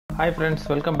Hi friends,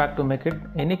 welcome back to Make It.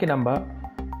 இன்னைக்கு நம்ம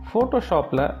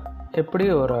ஃபோட்டோஷாப்பில் எப்படி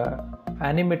ஒரு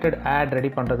அனிமேட்டட் ஆட் ரெடி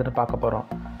பண்ணுறதுன்னு பார்க்க போகிறோம்.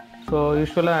 ஸோ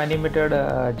யூஸ்வலாக அனிமேட்டட்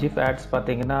ஜிஃப் ஆட்ஸ்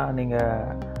பார்த்தீங்கன்னா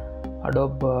நீங்கள்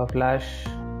Adobe Flash,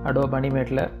 Adobe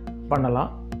Animateல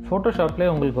பண்ணலாம்.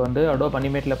 ஃபோட்டோஷாப்லேயே உங்களுக்கு வந்து Adobe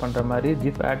Animateல பண்ணுற மாதிரி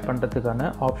ஜிஃப் ஆட்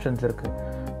பண்ணுறதுக்கான ஆப்ஷன்ஸ் இருக்குது.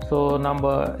 ஸோ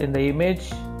நம்ம இந்த இமேஜ்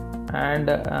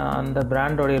அண்ட் அந்த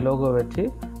பிராண்டோடைய லோகோ வச்சு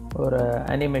ஒரு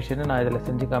அனிமேஷனை நான் இதில்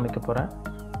செஞ்சு காமிக்க போகிறேன்.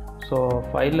 ஸோ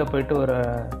ஃபைலில் போய்ட்டு ஒரு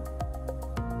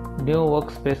நியூ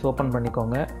ஒர்க் ஸ்பேஸ் ஓப்பன்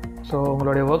பண்ணிக்கோங்க. ஸோ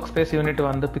உங்களுடைய ஒர்க் ஸ்பேஸ் யூனிட்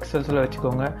வந்து பிக்சல்ஸில்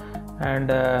வச்சுக்கோங்க.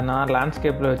 அண்டு நான்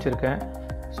லேண்ட்ஸ்கேப்பில் வச்சுருக்கேன்.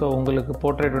 ஸோ உங்களுக்கு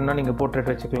போர்ட்ரேட் வேணுன்னா நீங்கள் போர்ட்ரேட்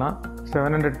வச்சுக்கலாம்.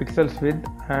 700 pixels with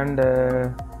and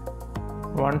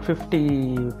 150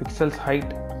 pixels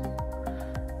height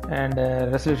and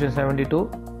resolution 72.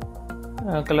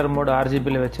 Colour mode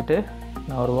RGBயில் வச்சுட்டு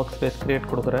நான் ஒரு ஒர்க் ஸ்பேஸ் க்ரியேட்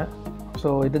கொடுக்குறேன்.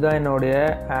 ஸோ இதுதான் என்னுடைய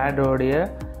ஆடோடைய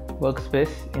ஒர்க்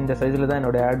ஸ்பேஸ். இந்த சைஸில் தான்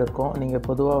என்னோடய ஆட் இருக்கும். நீங்கள்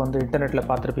பொதுவாக வந்து இன்டர்நெட்டில்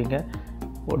பார்த்துருப்பீங்க.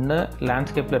 ஒன்று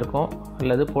லேண்ட்ஸ்கேப்பில் இருக்கும்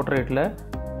அல்லது போர்ட்ரேட்டில்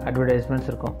அட்வர்டைஸ்மெண்ட்ஸ்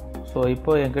இருக்கும். ஸோ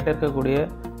இப்போது என்கிட்ட இருக்கக்கூடிய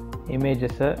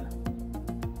இமேஜஸை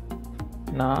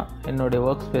நான் என்னுடைய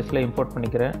ஒர்க் ஸ்பேஸில் இம்போர்ட்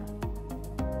பண்ணிக்கிறேன்.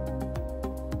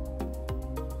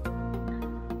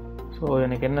 ஸோ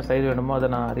எனக்கு என்ன சைஸ் வேணுமோ அதை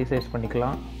நான் ரீசைஸ்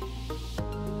பண்ணிக்கலாம்.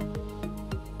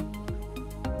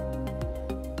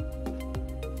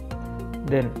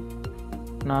 தென்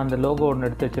நான் அந்த லோகோ ஒன்று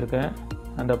எடுத்து வச்சுருக்கேன்.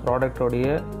 அந்த ப்ராடக்டோடைய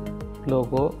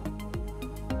லோகோ,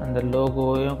 அந்த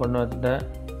லோகோவையும் கொண்டு வந்தேன்.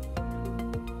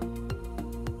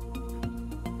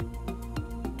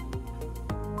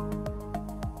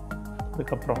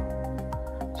 அதுக்கப்புறம்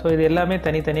ஸோ இது எல்லாமே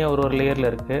தனித்தனியாக ஒரு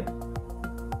லேயரில் இருக்குது.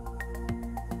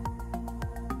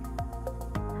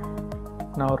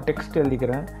 நான் ஒரு டெக்ஸ்ட்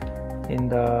எழுதிக்கிறேன்.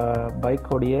 இந்த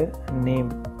பைக்கோடைய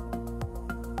நேம்,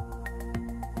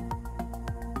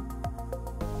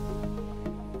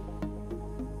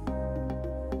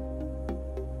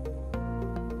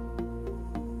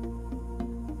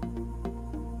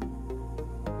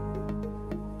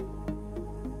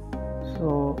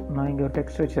 ஸோ நான் இங்கே ஒரு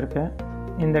டெக்ஸ்ட் வச்சுருக்கேன்.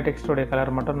 இந்த டெக்ஸ்டோடைய கலர்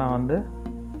மட்டும் நான் வந்து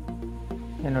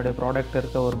என்னுடைய ப்ராடக்ட்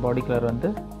இருக்க ஒரு பாடி கலர் வந்து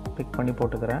பிக் பண்ணி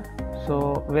போட்டுக்கிறேன். ஸோ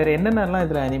வேறு என்னென்னலாம்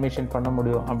இதில் அனிமேஷன் பண்ண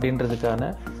முடியும் அப்படின்றதுக்கான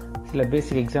சில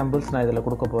பேசிக் எக்ஸாம்பிள்ஸ் நான் இதில்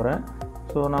கொடுக்க போகிறேன்.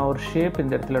 ஸோ நான் ஒரு ஷேப்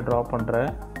இந்த இடத்துல ட்ரா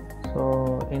பண்ணுறேன். ஸோ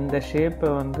இந்த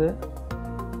ஷேப்பை வந்து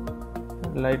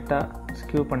லைட்டாக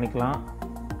ஸ்கியூ பண்ணிக்கலாம்.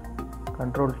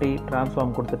 Ctrl+T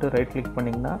ட்ரான்ஸ்ஃபார்ம் கொடுத்துட்டு ரைட் கிளிக்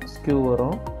பண்ணிங்கன்னா ஸ்கியூ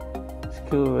வரும்.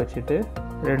 ஸ்கியூ வச்சுட்டு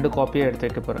 2 காப்பியை எடுத்து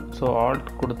வைக்க போகிறேன். ஸோ ஆல்ட்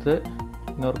கொடுத்து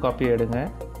இன்னொரு காப்பியை எடுங்க.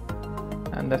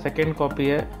 அந்த செகண்ட்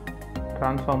காப்பியை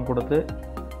ட்ரான்ஸ்ஃபார்ம் கொடுத்து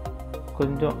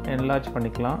கொஞ்சம் என்லார்ஜ்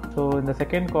பண்ணிக்கலாம். ஸோ இந்த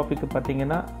செகண்ட் காப்பிக்கு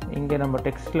பார்த்திங்கன்னா இங்கே நம்ம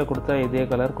டெக்ஸ்ட்டில் கொடுத்தா இதே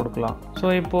கலர் கொடுக்கலாம். ஸோ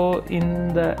இப்போது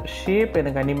இந்த ஷேப்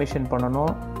எனக்கு அனிமேஷன்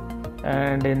பண்ணணும்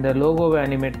அண்ட் இந்த லோகோவை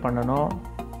அனிமேட் பண்ணணும்.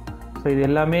 ஸோ இது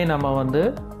எல்லாமே நம்ம வந்து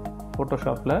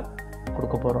ஃபோட்டோஷாப்பில்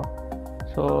கொடுக்க போகிறோம்.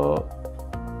 ஸோ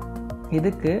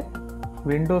இதுக்கு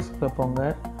விண்டோஸ்க்கு போங்க.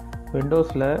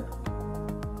 விண்டோஸில்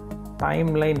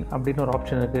டைம்லைன் அப்படின்னு ஒரு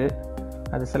ஆப்ஷன் இருக்குது.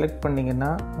 அதை செலக்ட் பண்ணிங்கன்னா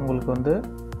உங்களுக்கு வந்து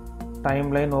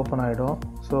டைம்லைன் ஓப்பன் ஆகிடும்.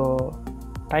 ஸோ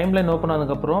டைம்லைன் ஓப்பன்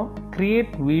ஆனதுக்கப்புறம்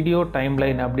க்ரியேட் வீடியோ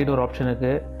டைம்லைன் அப்படின்னு ஒரு ஆப்ஷன்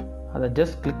இருக்குது. அதை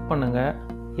ஜஸ்ட் கிளிக் பண்ணுங்கள்.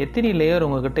 எத்தனை லேயர்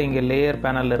உங்கள்கிட்ட இங்கே லேயர்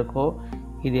பேனலில் இருக்கோ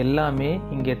இது எல்லாமே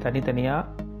இங்கே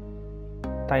தனித்தனியாக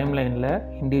டைம்லைனில்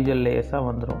இண்டிவிஜுவல் லேயர்ஸாக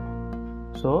வந்துடும்.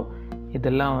 ஸோ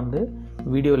இதெல்லாம் வந்து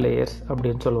வீடியோ லேயர்ஸ்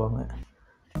அப்படின்னு சொல்லுவாங்க.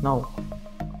 நவ்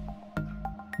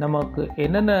நமக்கு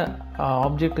என்னென்ன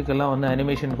ஆப்ஜெக்ட்டுக்கெல்லாம் வந்து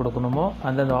அனிமேஷன் கொடுக்கணுமோ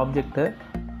அந்தந்த ஆப்ஜெக்டை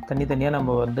தனித்தனியாக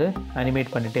நம்ம வந்து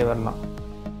அனிமேட் பண்ணிகிட்டே வரலாம்.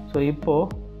 ஸோ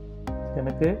இப்போது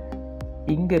எனக்கு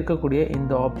இங்கே இருக்கக்கூடிய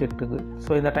இந்த ஆப்ஜெக்ட்டுக்கு,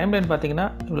 ஸோ இந்த டைம்லைன் பார்த்திங்கன்னா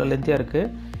இவ்வளோ லென்த்தியாக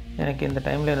இருக்குது. எனக்கு இந்த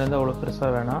டைம்லைன் வந்து அவ்வளோ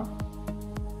பெருசாக வேணாம்.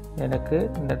 எனக்கு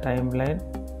இந்த டைம்லைன்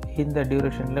இந்த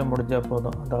டியூரேஷனில் முடிஞ்சால்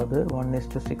போதும். அதாவது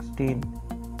 1:16.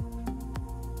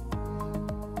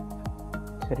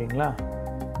 சரிங்களா?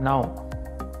 நவ்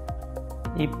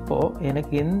இப்போது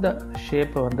எனக்கு எந்த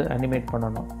ஷேப்பை வந்து அனிமேட்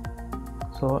பண்ணணும்.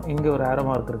 ஸோ இங்கே ஒரு ஆரோ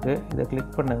மார்க் இருக்குது. இதை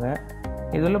கிளிக் பண்ணுங்கள்.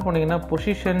 இதில் போனீங்கன்னா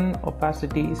பொசிஷன்,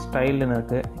 ஒப்பாசிட்டி, ஸ்டைல்னு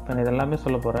இருக்குது. இப்போ நான் இதெல்லாமே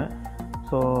சொல்ல போகிறேன்.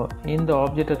 ஸோ இந்த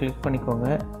ஆப்ஜெக்டை கிளிக் பண்ணிக்கோங்க.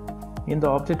 இந்த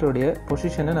ஆப்ஜெக்டோடைய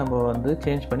பொசிஷனை நம்ம வந்து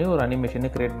சேஞ்ச் பண்ணி ஒரு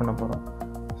அனிமேஷனை க்ரியேட் பண்ண போகிறோம்.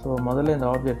 ஸோ முதல்ல இந்த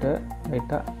ஆப்ஜெக்டை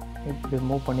லைட்டாக இப்படி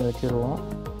மூவ் பண்ணி வச்சுருவோம்.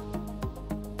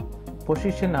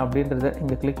 பொசிஷன் அப்படின்றத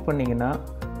இங்கே கிளிக் பண்ணிங்கன்னா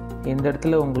இந்த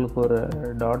இடத்துல உங்களுக்கு ஒரு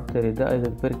டாட் தெரியுது.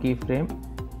 இதுக்கு பேர் கீ ஃப்ரேம்.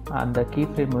 அந்த கீ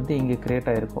ஃப்ரேம் வந்து இங்கே க்ரியேட்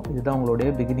ஆகிருக்கும். இதுதான் உங்களுடைய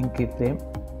பிகினிங் கீ ஃப்ரேம்.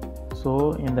 ஸோ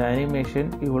இந்த அனிமேஷன்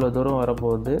இவ்வளோ தூரம்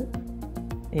வரப்போகுது,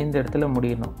 இந்த இடத்துல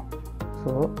முடியணும்.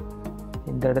 ஸோ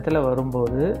இந்த இடத்துல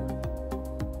வரும்போது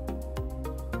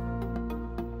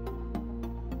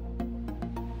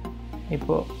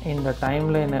இப்போது இந்த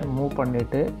டைம்லைனை மூவ்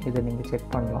பண்ணிவிட்டு இதை நீங்கள்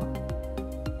செக் பண்ணலாம்.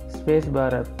 ஸ்பேஸ்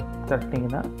பாரை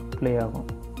தட்டினீங்கன்னா ப்ளே ஆகும்,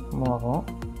 மூவ் ஆகும்.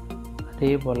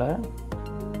 அதே போல்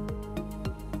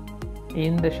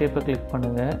இந்த ஷேப்பை கிளிக்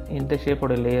பண்ணுங்கள், இந்த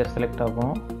ஷேப்போட லேயர் செலக்ட்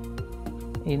ஆகும்.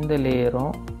 இந்த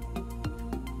லேயரும்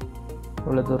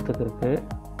இவ்வளோ தூரத்துக்கு இருக்குது.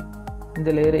 இந்த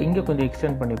லேயரை இங்கே கொஞ்சம்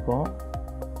எக்ஸ்டெண்ட் பண்ணிப்போம்.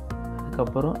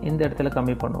 அதுக்கப்புறம் இந்த இடத்துல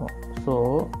கம்மி பண்ணுவோம். ஸோ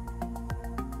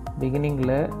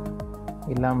பிகினிங்கில்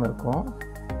இல்லாமல் இருக்கும்,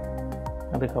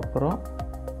 அதுக்கப்புறம்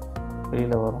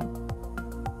வெளியில் வரும்.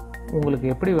 உங்களுக்கு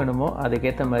எப்படி வேணுமோ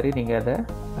அதுக்கேற்ற மாதிரி நீங்கள் அதை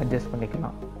அட்ஜஸ்ட்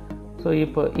பண்ணிக்கலாம். ஸோ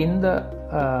இப்போ இந்த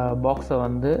பாக்ஸை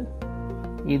வந்து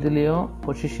இதுலேயும்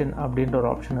பொசிஷன் அப்படின்ற ஒரு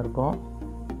ஆப்ஷன் இருக்கும்.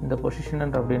 இந்த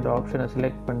பொசிஷன் அப்படின்ற ஆப்ஷனை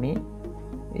செலக்ட் பண்ணி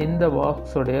இந்த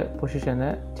பாக்ஸோடைய பொசிஷனை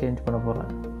சேஞ்ச் பண்ண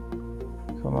போகிறேன்.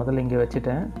 ஸோ முதல்ல இங்கே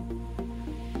வச்சுட்டேன்.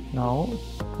 நான்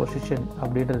பொசிஷன்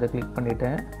அப்படின்றத கிளிக்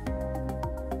பண்ணிட்டேன்.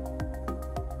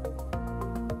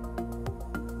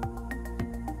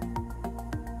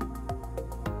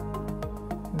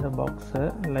 இந்த பாக்ஸை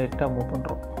லைட்டாக மூவ்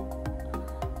பண்ணுறோம்.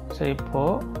 ஸோ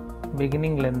இப்போது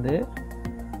பிகினிங்லேருந்து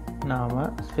நாம்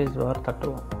ஸ்பேஸ் பார்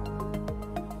தட்டுவோம்.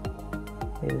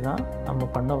 இதுதான் நம்ம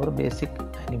பண்ண ஒரு பேசிக்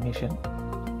அனிமேஷன்.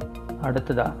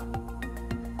 அடுத்ததாக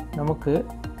நமக்கு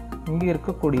இங்கே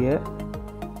இருக்கக்கூடிய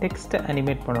டெக்ஸ்ட்டை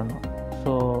அனிமேட் பண்ணணும்.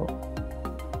 ஸோ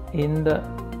இந்த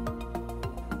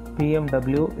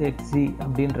BMW XZ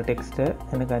அப்படின்ற டெக்ஸ்ட்டை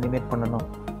எனக்கு அனிமேட் பண்ணணும்.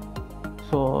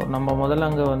 ஸோ நம்ம முதல்ல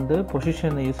அங்கே வந்து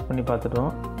பொசிஷனை யூஸ் பண்ணி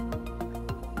பார்த்துட்டோம்.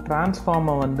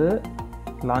 ட்ரான்ஸ்ஃபார்மை வந்து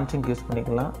லான்ச்சிங் யூஸ்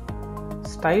பண்ணிக்கலாம்.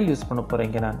 ஸ்டைல் யூஸ் பண்ண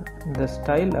போகிறேங்க நான். இந்த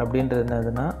ஸ்டைல் அப்படின்றது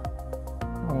என்னதுன்னா,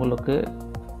 உங்களுக்கு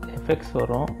எஃபெக்ட்ஸ்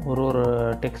வரும். ஒரு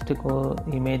டெக்ஸ்ட்டுக்கோ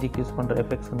இமேஜுக்கு யூஸ் பண்ணுற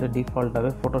எஃபெக்ட்ஸ் வந்து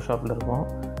டிஃபால்ட்டாகவே ஃபோட்டோஷாப்பில் இருக்கும்.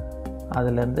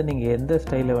 அதுலேருந்து நீங்கள் எந்த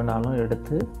ஸ்டைலை வேணாலும்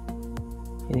எடுத்து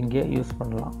இங்கே யூஸ்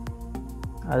பண்ணலாம்.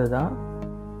 அதுதான்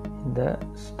இந்த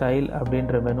ஸ்டைல்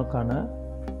அப்படின்ற மெனுக்கான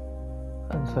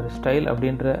ஸ்டைல்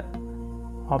அப்படின்ற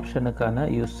ஆப்ஷனுக்கான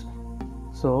யூஸ்.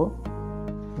 ஸோ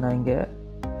நான் இங்கே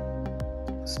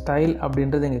ஸ்டைல்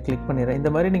அப்படின்றது இங்கே கிளிக் பண்ணிடுறேன். இந்த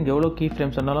மாதிரி நீங்கள் எவ்வளோ கீ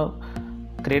ஃப்ரேம்ஸ் சொன்னாலும்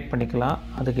க்ரியேட் பண்ணிக்கலாம்.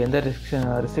 அதுக்கு எந்த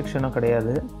ரெஸ்ட்ரிக்ஷனும்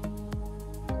கிடையாது.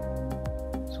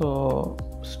 ஸோ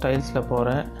ஸ்டைல்ஸில்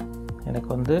போகிறேன். எனக்கு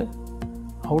வந்து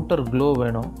அவுட்டர் க்ளோ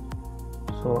வேணும்.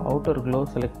 ஸோ அவுட்டர் க்ளோ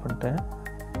செலக்ட் பண்ணிட்டேன்.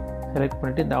 செலக்ட்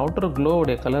பண்ணிவிட்டு இந்த அவுட்டர்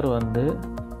க்ளோவுடைய கலர் வந்து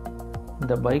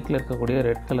இந்த பைக்கில் இருக்கக்கூடிய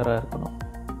ரெட் கலராக இருக்கணும்.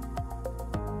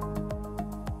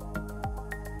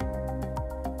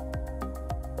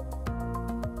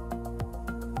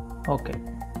 ஓகே,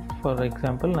 ஃபார்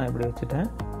எக்ஸாம்பிள் நான் இப்படி வச்சுட்டேன்.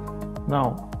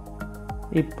 நான்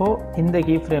இப்போது இந்த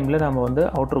கீ ஃப்ரேமில் நம்ம வந்து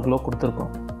அவுட்டர் க்ளோ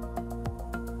கொடுத்துருக்கோம்.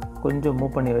 கொஞ்சம்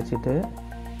மூவ் பண்ணி வச்சுட்டு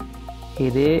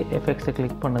இதே எஃபெக்ட்ஸை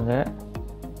கிளிக் பண்ணுங்கள்.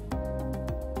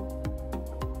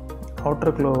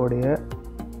 அவுட்டர் க்ளோவுடைய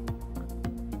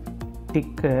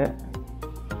டிக்கை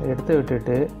எடுத்து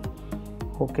விட்டுட்டு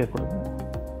ஓகே கொடுங்க.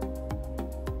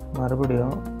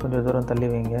 மறுபடியும் கொஞ்சம் தூரம் தள்ளி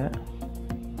வைங்க.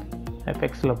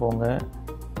 எஃபெக்ட்ஸில் போங்க.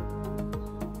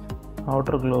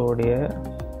 அவுட்டர் க்ளோவுடைய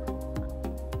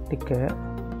டிக்கை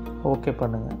ஓகே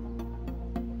பண்ணுங்கள்.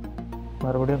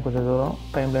 மறுபடியும் கொஞ்சம் தூரம்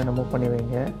டைம்லைனை மூவ் பண்ணி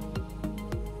வைங்க.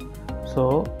 ஸோ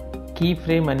கீ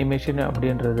ஃப்ரேம் அனிமேஷன்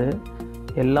அப்படின்றது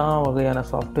எல்லா வகையான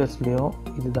சாஃப்ட்வேர்ஸ்லேயும்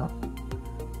இதுதான்.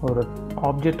 ஒரு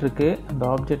ஆப்ஜெக்ட் இருக்குது, அந்த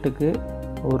ஆப்ஜெக்ட்டுக்கு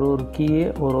ஒரு கீயை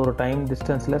ஒரு டைம்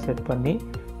டிஸ்டன்ஸில் செட் பண்ணி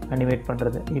அனிமேட்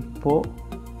பண்ணுறது. இப்போது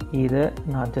இதை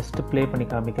நான் ஜஸ்ட்டு ப்ளே பண்ணி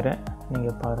காமிக்கிறேன்,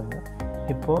 நீங்கள் பாருங்கள்.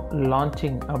 இப்போது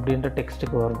லான்ச்சிங் அப்படின்ற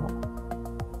டெக்ஸ்ட்டுக்கு வரணும்.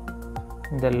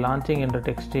 இந்த லான்ச்சிங் என்ற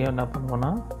டெக்ஸ்ட்டையும் என்ன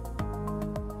பண்ணுவோன்னா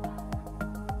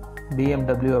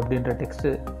BMW அப்படின்ற டெக்ஸ்ட்டு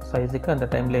சைஸுக்கு அந்த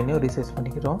டைம்லைனையும் ரீசைஸ்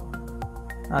பண்ணிக்கிறோம்.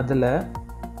 அதில்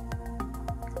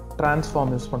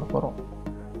ட்ரான்ஸ்ஃபார்ம் யூஸ் பண்ண போகிறோம்.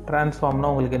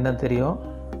 ட்ரான்ஸ்ஃபார்ம்னால் உங்களுக்கு என்ன தெரியும்,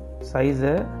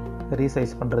 சைஸை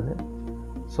ரீசைஸ் பண்ணுறது.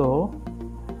 ஸோ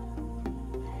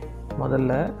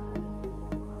முதல்ல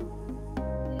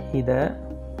இதை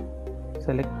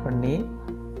செலக்ட் பண்ணி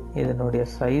இதனுடைய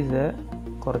சைஸை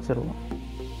குறைச்சிருவோம்.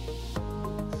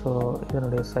 ஸோ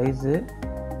இதனுடைய சைஸு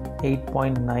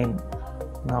 8.9.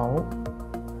 நான்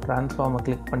ட்ரான்ஸ்ஃபார்மை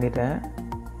கிளிக் பண்ணிட்டேன்.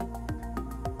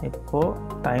 இப்போது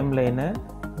டைம்லைனை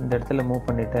இந்த இடத்துல மூவ்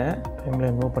பண்ணிட்டேன்.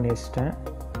 டைம்லைன் மூவ் பண்ணி வச்சுட்டேன்.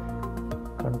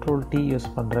 Ctrl T யூஸ்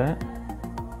பண்ணுறேன்.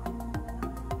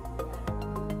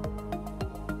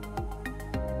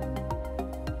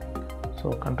 ஸோ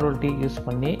Ctrl T யூஸ்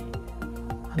பண்ணி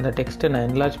அந்த டெக்ஸ்ட்டை நான்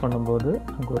என்லார்ஜ் பண்ணும்போது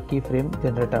அங்கே ஒரு கீ ஃப்ரேம்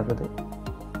ஜென்ரேட் ஆகுது.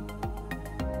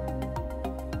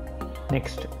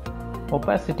 நெக்ஸ்ட்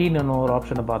ஒப்பாசிட்டின்னு ஒரு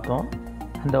ஆப்ஷனை பார்த்தோம்.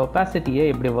 அந்த ஒப்பாசிட்டியை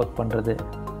எப்படி ஒர்க் பண்ணுறது.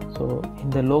 ஸோ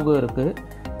இந்த லோகோ இருக்குது,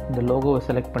 இந்த லோகோவை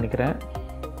செலக்ட் பண்ணிக்கிறேன்.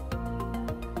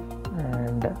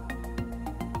 அண்ட்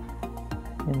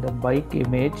இந்த பைக்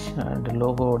இமேஜ் அண்ட்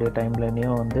லோகோவுடைய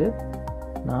டைம்லைனையும் வந்து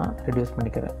நான் ரெடியூஸ்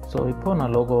பண்ணிக்கிறேன். ஸோ இப்போது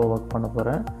நான் லோகோவை ஒர்க் பண்ண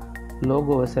போகிறேன்.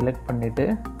 லோகோவை செலக்ட் பண்ணிவிட்டு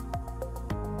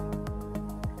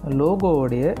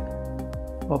லோகோவுடைய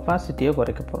ஒப்பாசிட்டியை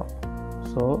குறைக்க போகிறோம்.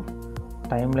 ஸோ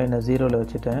டைம்லைனை 0ல்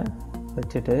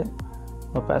வச்சுட்டு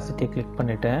ஒப்பாசிட்டியை கிளிக்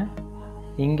பண்ணிவிட்டேன்.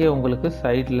 இங்கே உங்களுக்கு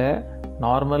சைடில்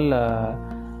நார்மல்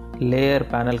லேயர்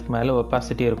பேனலுக்கு மேலே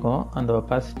ஒப்பாசிட்டி இருக்கும். அந்த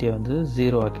ஒப்பாசிட்டியை வந்து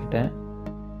 0 ஆக்கிட்டேன்.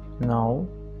 நவ்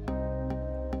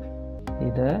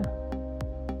இதை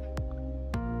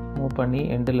மூவ் பண்ணி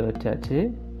எண்டில் வச்சாச்சு.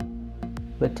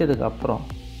 வச்சதுக்கப்புறம்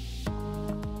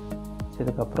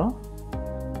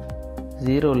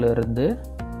 0லேருந்து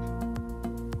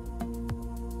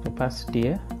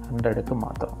ஒப்பாசிட்டியை 100க்கு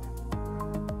மாற்றுறோம்.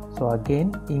 ஸோ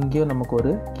அகெயின் இங்கேயும் நமக்கு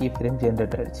ஒரு கீ ஃப்ரேம்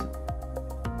ஜென்ரேட் ஆகிடுச்சு.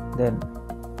 தென்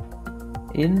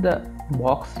இந்த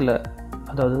பாக்ஸில்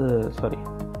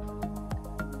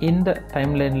இந்த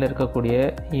டைம்லைனில் இருக்கக்கூடிய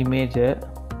இமேஜை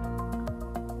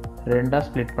 2ஆக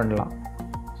ஸ்ப்ளிட் பண்ணலாம்.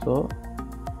 ஸோ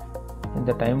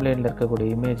இந்த டைம்லைனில் இருக்கக்கூடிய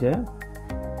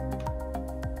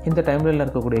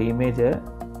இமேஜை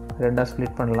 2ஆக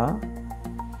ஸ்ப்ளிட் பண்ணலாம்.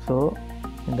 ஸோ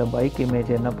இந்த பைக்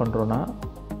இமேஜை என்ன பண்ணுறோன்னா,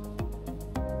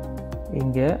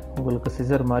 இங்கே உங்களுக்கு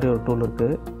சிசர் மாதிரி ஒரு டூல்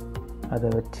இருக்குது, அதை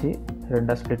வச்சு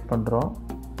 2ஆக ஸ்ப்ளிட் பண்ணுறோம்.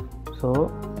 ஸோ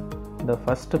இந்த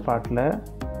ஃபஸ்ட்டு பார்ட்டில்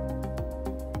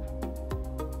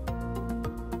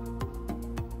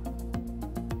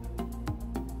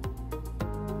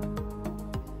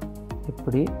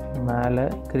இப்படி மேலே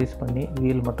இன்க்ரீஸ் பண்ணி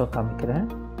வீல் மட்டும் காமிக்கிறேன்.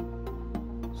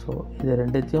 ஸோ இது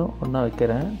ரெண்டுத்தையும் ஒன்றா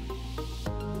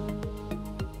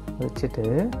வச்சுட்டு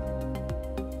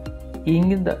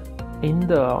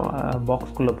இந்த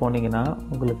பாக்ஸ்குள்ளே போனீங்கன்னா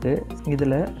உங்களுக்கு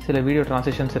இதில் சில வீடியோ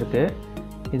ட்ரான்சிஷன்ஸ் இருக்குது.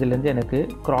 இதுலேருந்து எனக்கு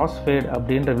கிராஸ் ஃபேட்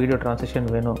அப்படின்ற வீடியோ ட்ரான்சிஷன்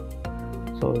வேணும்.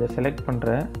 ஸோ இதை செலக்ட்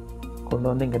பண்ணுறேன், கொண்டு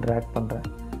வந்து இங்கே ட்ராக் பண்ணுறேன்.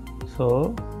 ஸோ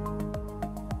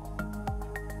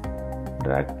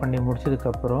ட்ராக் பண்ணி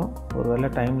முடிச்சதுக்கப்புறம் ஒரு வேளை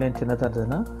டைம்லைன் சின்னதாக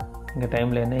இருந்ததுன்னா இங்கே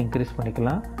டைம்லைனை இன்க்ரீஸ்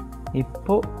பண்ணிக்கலாம்.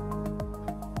 இப்போது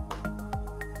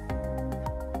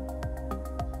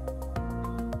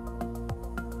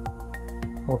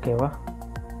ஓகேவா?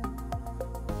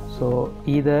 ஸோ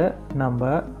இதை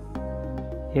நம்ம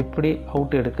எப்படி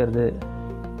அவுட் எடுக்கிறது,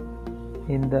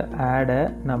 இந்த ஆடை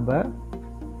நம்ம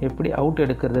எப்படி அவுட்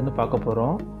எடுக்கிறதுன்னு பார்க்க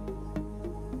போகிறோம்.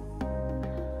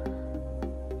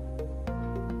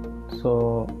 ஸோ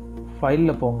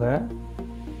ஃபைலில் போங்க,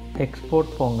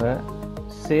 எக்ஸ்போர்ட் போங்க,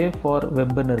 சேவ் ஃபார்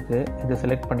வெப்னு இருக்குது, இதை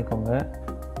செலக்ட் பண்ணிக்கோங்க.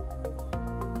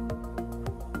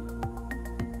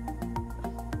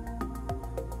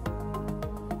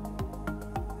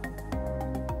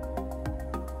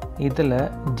 இதில்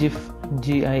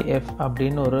GIF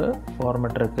அப்படின்னு ஒரு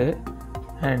ஃபார்மேட் இருக்குது.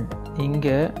 அண்ட்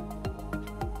இங்கே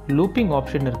லூப்பிங்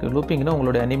ஆப்ஷன் இருக்குது. லூப்பிங்னா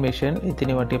உங்களுடைய அனிமேஷன்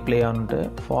இத்தனை வாட்டி ப்ளே ஆனுட்டு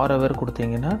ஃபார்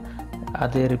கொடுத்தீங்கன்னா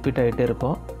அது ரிப்பீட் ஆகிட்டே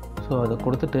இருக்கும். ஸோ அதை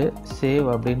கொடுத்துட்டு சேவ்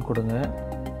அப்படின்னு கொடுங்க.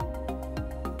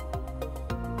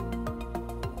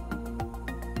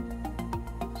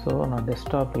 ஸோ நான்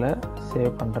டெஸ்க்டாப்பில்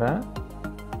சேவ் பண்ணுறேன்.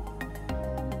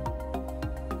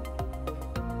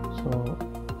 ஸோ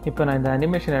இப்போ நான் இந்த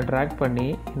அனிமேஷனை ட்ராக் பண்ணி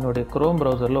என்னுடைய குரோம்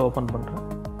ப்ரௌசரில் ஓப்பன் பண்ணுறேன்.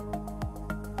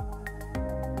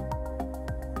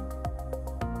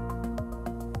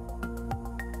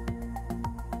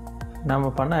 நம்ம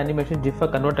பண்ண அனிமேஷன் ஜிஃபாக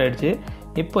கன்வெர்ட் ஆகிடுச்சு.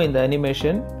 இப்போ இந்த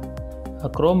அனிமேஷன்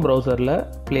குரோம் ப்ரௌசரில்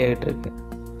ப்ளே ஆகிட்டுருக்கு.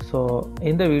 ஸோ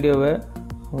இந்த வீடியோவை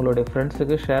உங்களுடைய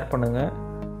ஃப்ரெண்ட்ஸுக்கு ஷேர் பண்ணுங்கள்.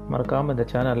 மறக்காமல் இந்த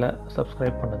சேனலை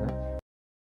சப்ஸ்கிரைப் பண்ணுங்கள்.